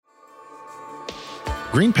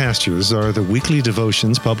Green Pastures are the weekly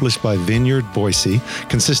devotions published by Vineyard Boise,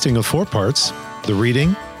 consisting of 4 parts: the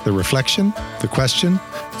reading, the reflection, the question,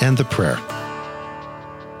 and the prayer.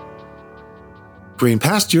 Green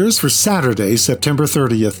Pastures for Saturday, September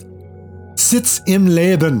 30th. Sitz im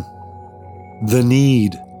Leben, the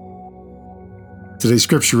need. Today's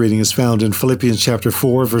scripture reading is found in Philippians chapter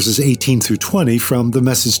 4, verses 18 through 20 from the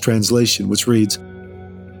Message translation, which reads,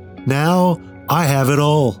 "Now I have it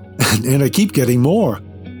all, and I keep getting more.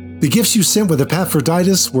 The gifts you sent with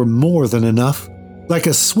Epaphroditus were more than enough, like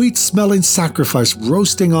a sweet-smelling sacrifice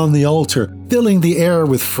roasting on the altar, filling the air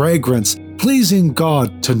with fragrance, pleasing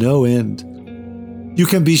God to no end. You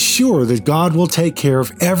can be sure that God will take care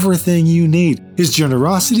of everything you need, His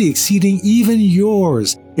generosity exceeding even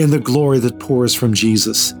yours in the glory that pours from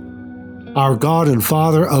Jesus. Our God and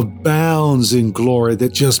Father abounds in glory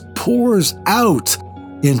that just pours out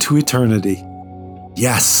into eternity.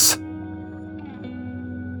 Yes."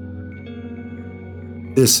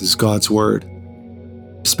 This is God's Word,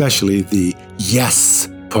 especially the yes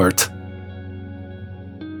part.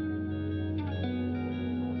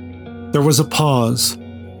 There was a pause.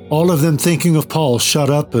 All of them thinking of Paul shut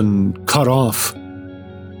up and cut off.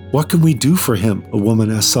 "What can we do for him?" a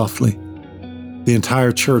woman asked softly. The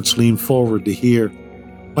entire church leaned forward to hear.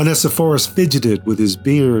 Onesiphorus fidgeted with his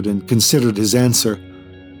beard and considered his answer.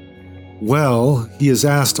 "Well, he has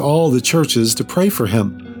asked all the churches to pray for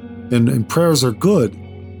him, and prayers are good.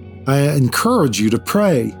 I encourage you to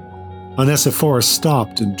pray." Onesiphorus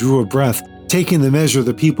stopped and drew a breath, taking the measure of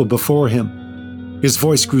the people before him. His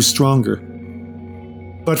voice grew stronger.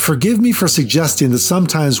 "But forgive me for suggesting that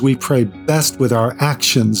sometimes we pray best with our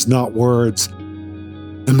actions, not words.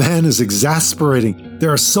 The man is exasperating.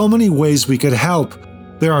 There are so many ways we could help.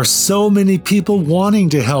 There are so many people wanting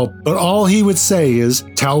to help, but all he would say is,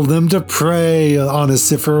 'Tell them to pray,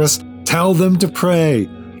 Onesiphorus. Tell them to pray.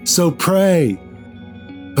 So pray.'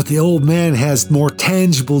 But the old man has more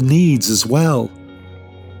tangible needs as well."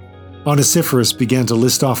 Onesiphorus began to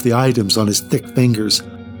list off the items on his thick fingers.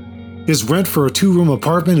 His rent for a 2-room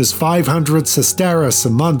apartment is 500 sesterces a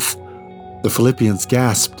month. The Philippians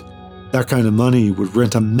gasped. That kind of money would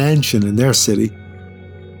rent a mansion in their city.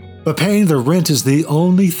 But paying the rent is the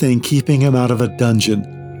only thing keeping him out of a dungeon.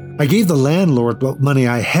 "I gave the landlord what money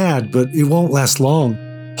I had, but it won't last long.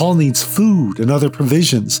 Paul needs food and other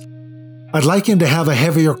provisions. I'd like him to have a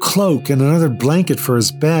heavier cloak and another blanket for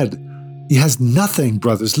his bed. He has nothing,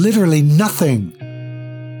 brothers, literally nothing."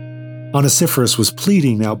 Onesiphorus was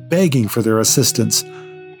pleading now, begging for their assistance,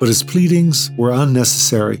 but his pleadings were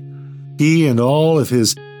unnecessary. He and all of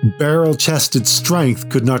his barrel-chested strength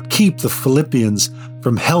could not keep the Philippians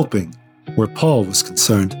from helping where Paul was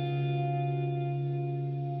concerned.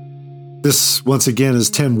 This, once again, is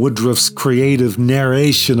Tim Woodruff's creative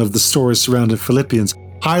narration of the story surrounding Philippians,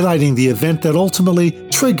 highlighting the event that ultimately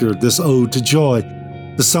triggered this ode to joy,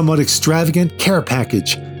 the somewhat extravagant care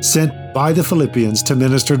package sent by the Philippians to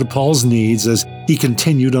minister to Paul's needs as he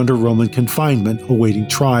continued under Roman confinement awaiting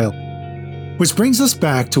trial. Which brings us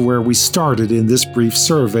back to where we started in this brief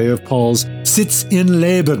survey of Paul's Sitz im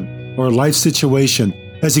Leben, or life situation,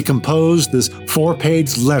 as he composed this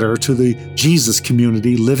 4-page letter to the Jesus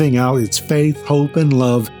community living out its faith, hope, and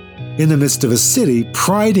love in the midst of a city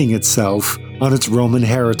priding itself on its Roman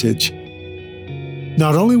heritage.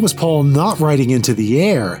 Not only was Paul not writing into the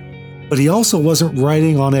air, but he also wasn't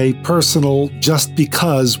writing on a personal just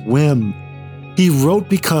because whim. He wrote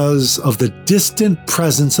because of the distant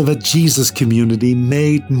presence of a Jesus community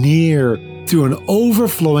made near through an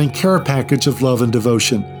overflowing care package of love and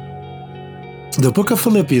devotion. The book of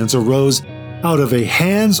Philippians arose out of a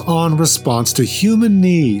hands-on response to human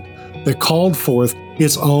need that called forth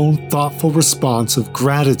its own thoughtful response of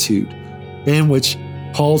gratitude, in which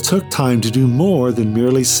Paul took time to do more than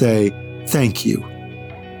merely say, "Thank you,"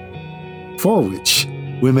 for which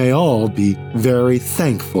we may all be very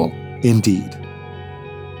thankful indeed.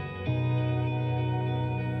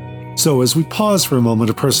 So as we pause for a moment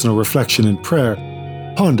of personal reflection and prayer,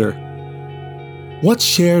 ponder, what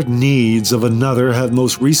shared needs of another have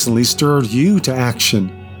most recently stirred you to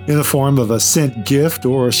action in the form of a sent gift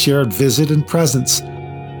or a shared visit and presence?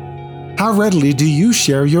 How readily do you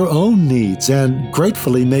share your own needs and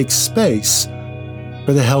gratefully make space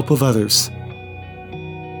for the help of others?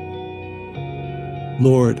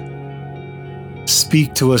 Lord,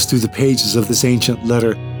 speak to us through the pages of this ancient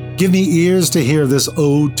letter. Give me ears to hear this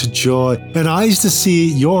ode to joy and eyes to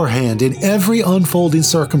see your hand in every unfolding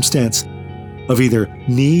circumstance of either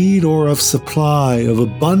need or of supply, of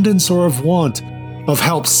abundance or of want, of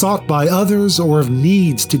help sought by others or of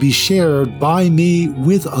needs to be shared by me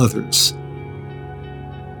with others.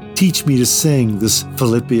 teach me to sing this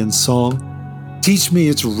Philippian song. Teach me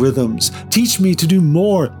its rhythms. Teach me to do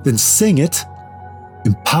more than sing it.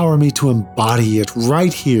 Empower me to embody it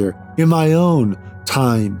right here in my own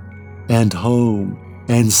time and home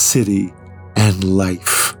and city and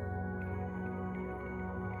life.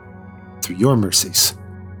 Through your mercies.